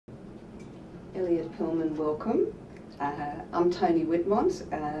Elliot Perlman, welcome. I'm Tony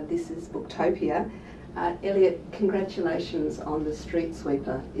Whitmont. This is Booktopia. Elliot, congratulations on The Street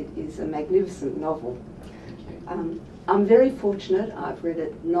Sweeper. It is a magnificent novel. Thank you. I'm very fortunate. I've read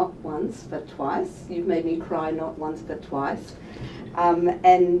it not once but twice. You've made me cry not once but twice.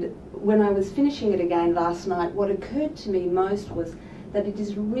 And when I was finishing it again last night, what occurred to me most was that it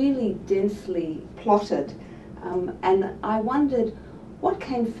is really densely plotted. And I wondered, what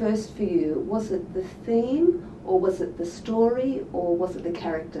came first for you? Was it the theme, or was it the story, or was it the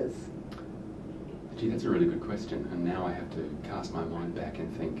characters? Gee, that's a really good question, and now I have to cast my mind back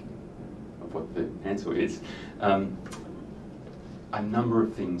and think of what the answer is. A number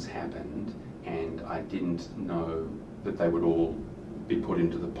of things happened, and I didn't know that they would all be put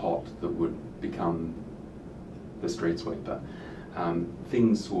into the pot that would become The Street Sweeper.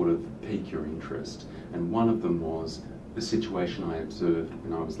 Things sort of pique your interest, and one of them was the situation I observed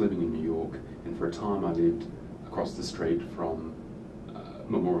when I was living in New York, and for a time I lived across the street from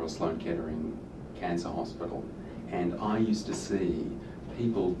Memorial Sloan Kettering Cancer Hospital, and I used to see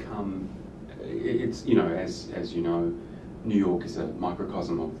people come. It's, you know, as you know, New York is a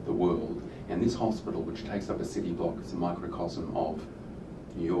microcosm of the world, and this hospital, which takes up a city block, is a microcosm of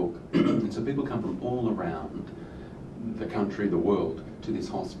New York. And so people come from all around the country, the world, to this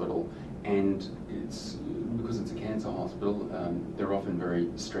hospital, and it's because it's a cancer hospital, they're often very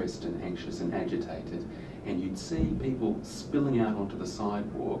stressed and anxious and agitated, and you'd see people spilling out onto the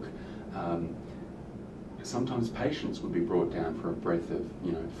sidewalk. Sometimes patients would be brought down for a breath of,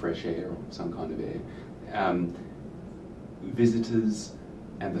 you know, fresh air or some kind of air. Visitors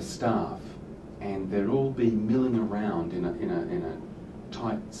and the staff, and they'd all be milling around in a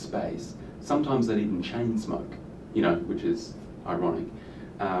tight space. Sometimes they'd even chain smoke, you know, which is ironic.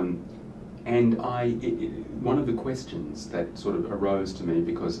 And one of the questions that sort of arose to me,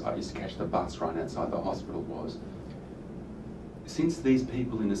 because I used to catch the bus right outside the hospital, was, since these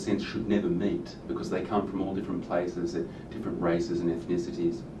people in a sense should never meet because they come from all different places, different races and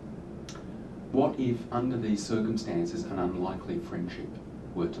ethnicities, what if under these circumstances an unlikely friendship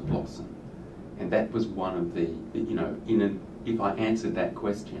were to blossom? And that was one of the, you know, if I answered that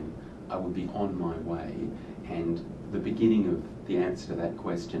question, I would be on my way. And the beginning of the answer to that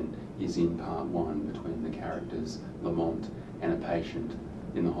question is in part one, between the characters Lamont and a patient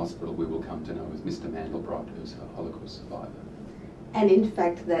in the hospital we will come to know as Mr. Mandelbrot, who's a Holocaust survivor. And in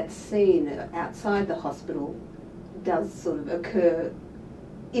fact, that scene outside the hospital does sort of occur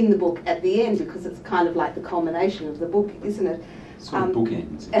in the book at the end, because it's kind of like the culmination of the book, isn't it? Sort of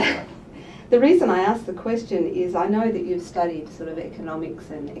bookends, if you like. The reason I ask the question is I know that you've studied sort of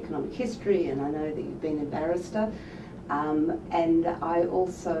economics and economic history, and I know that you've been a barrister. And I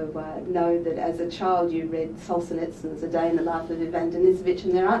also know that as a child you read Solzhenitsyn's A Day in the Life of Ivan Denisovich,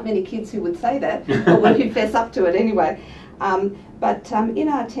 and there aren't many kids who would say that, or would fess up to it anyway. But in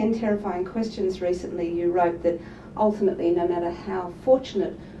our 10 Terrifying Questions recently, you wrote that ultimately, no matter how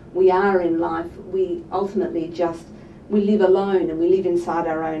fortunate we are in life, we ultimately we live alone, and we live inside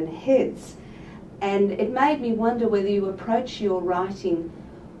our own heads. And it made me wonder whether you approach your writing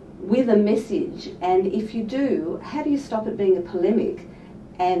with a message, and if you do, how do you stop it being a polemic,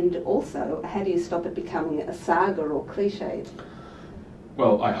 and also how do you stop it becoming a saga or cliched?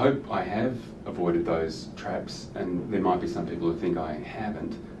 Well, I hope I have avoided those traps, and there might be some people who think I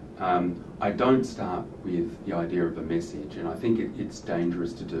haven't. I don't start with the idea of a message, and I think it's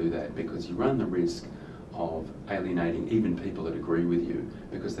dangerous to do that, because you run the risk of alienating even people that agree with you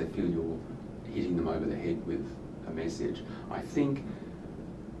because they feel you're hitting them over the head with a message. I think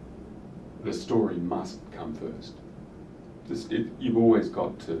the story must come first. You've always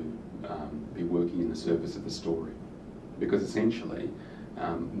got to be working in the service of the story, because essentially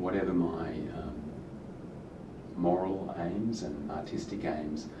whatever my moral aims and artistic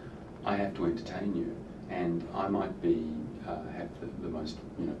aims, I have to entertain you, and I might have the most,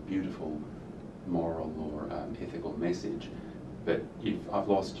 you know, beautiful moral or ethical message, but if I've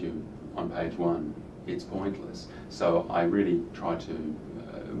lost you on page one, it's pointless. So I really try to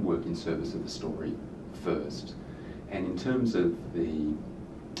work in service of the story first. And in terms of the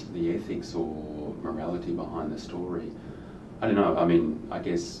ethics or morality behind the story, I don't know, I mean, I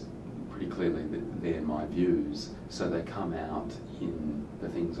guess pretty clearly that they're my views, so they come out in the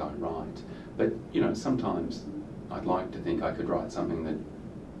things I write. But, you know, sometimes I'd like to think I could write something that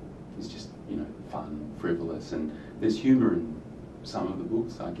is just, you know, fun, frivolous, and there's humour in some of the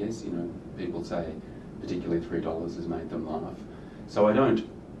books, I guess. You know, people say particularly $3 has made them laugh. So I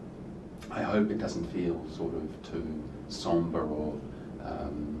hope it doesn't feel sort of too sombre or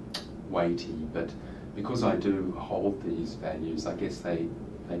weighty, but because I do hold these values, I guess they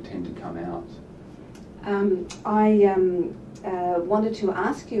they tend to come out? I wanted to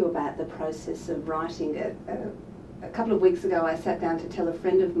ask you about the process of writing. A couple of weeks ago I sat down to tell a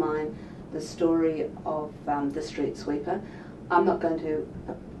friend of mine the story of the street sweeper. I'm not going to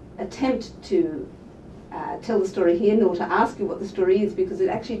attempt to tell the story here, nor to ask you what the story is, because it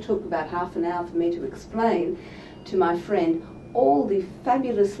actually took about half an hour for me to explain to my friend all the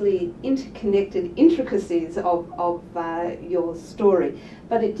fabulously interconnected intricacies of your story.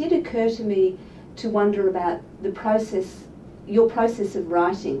 But it did occur to me to wonder about the process, your process of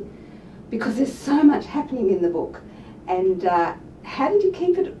writing, because there's so much happening in the book. And how did you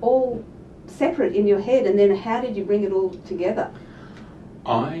keep it all separate in your head, and then how did you bring it all together?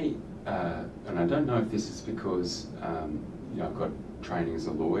 And I don't know if this is because I've got training as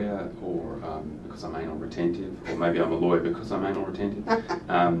a lawyer, or because I'm anal retentive, or maybe I'm a lawyer because I'm anal retentive.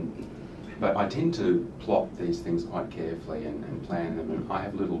 But I tend to plot these things quite carefully and plan them, and I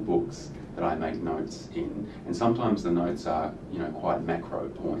have little books that I make notes in, and sometimes the notes are quite macro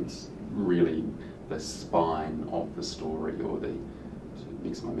points, really the spine of the story, or to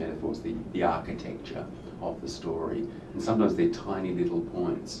mix my metaphors, the architecture of the story. And sometimes they're tiny little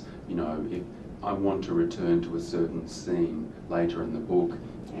points. If I want to return to a certain scene later in the book,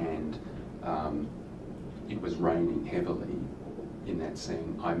 and it was raining heavily in that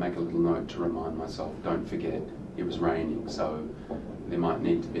scene, I make a little note to remind myself, don't forget it was raining, so there might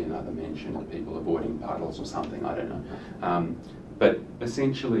need to be another mention of people avoiding puddles or something, I don't know. But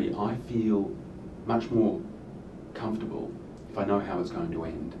essentially I feel much more comfortable if I know how it's going to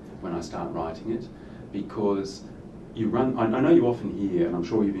end when I start writing it, because I know you often hear, and I'm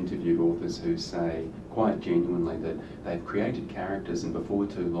sure you've interviewed authors who say quite genuinely that they've created characters, and before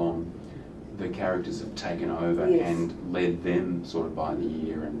too long the characters have taken over. Yes. And led them sort of by the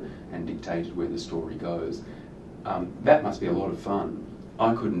ear and dictated where the story goes. That must be a lot of fun.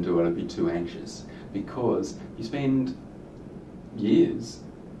 I couldn't do it, I'd be too anxious, because you spend years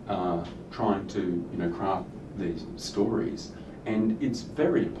trying to craft these stories, and it's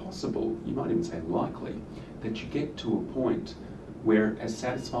very possible, you might even say likely, that you get to a point where, as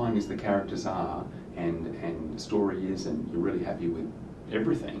satisfying as the characters are and the story is, and you're really happy with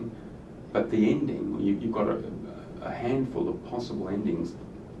everything, but the ending, you've got a handful of possible endings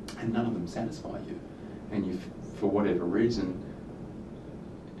and none of them satisfy you, and you, for whatever reason,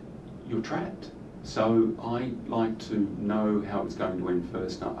 you're trapped. So I like to know how it's going to end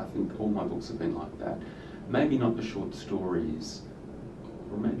first. I think all my books have been like that. Maybe not the short stories,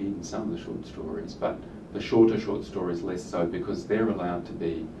 or maybe even some of the short stories, but the shorter short stories less so, because they're allowed to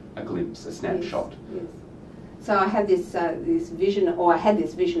be a glimpse, a snapshot. Yes, yes. So I had this vision, or I had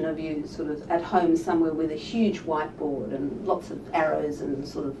this vision of you sort of at home somewhere with a huge whiteboard and lots of arrows and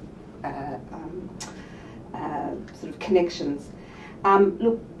sort of connections.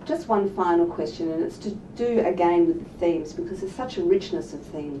 Look, just one final question, and it's to do again with the themes, because there's such a richness of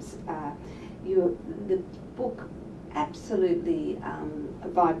themes. The book absolutely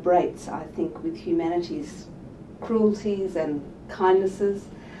vibrates, I think, with humanity's cruelties and kindnesses.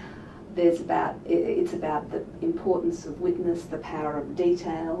 It's about the importance of witness, the power of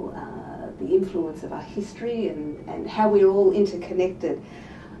detail, the influence of our history, and how we're all interconnected.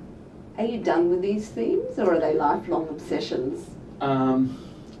 Are you done with these themes, or are they lifelong obsessions?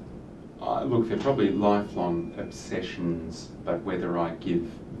 Look, they're probably lifelong obsessions, but whether I give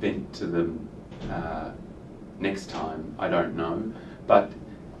vent to them next time, I don't know. But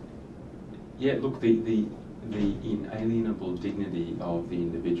yeah, look, the inalienable dignity of the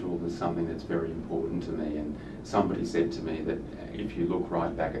individual is something that's very important to me, and somebody said to me that if you look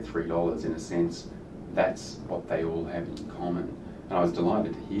right back at $3, in a sense, that's what they all have in common. And I was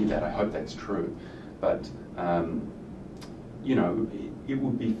delighted to hear that. I hope that's true. But it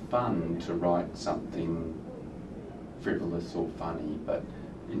would be fun to write something frivolous or funny, but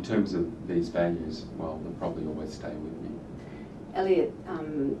in terms of these values, well, they'll probably always stay with me. Elliot,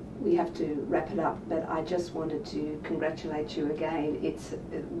 we have to wrap it up, but I just wanted to congratulate you again.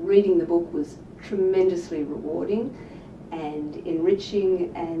 Reading the book was tremendously rewarding and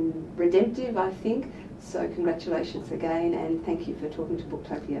enriching and redemptive, I think. So congratulations again, and thank you for talking to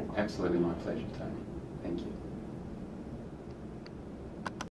Booktopia. Absolutely, my pleasure, Tony. Thank you.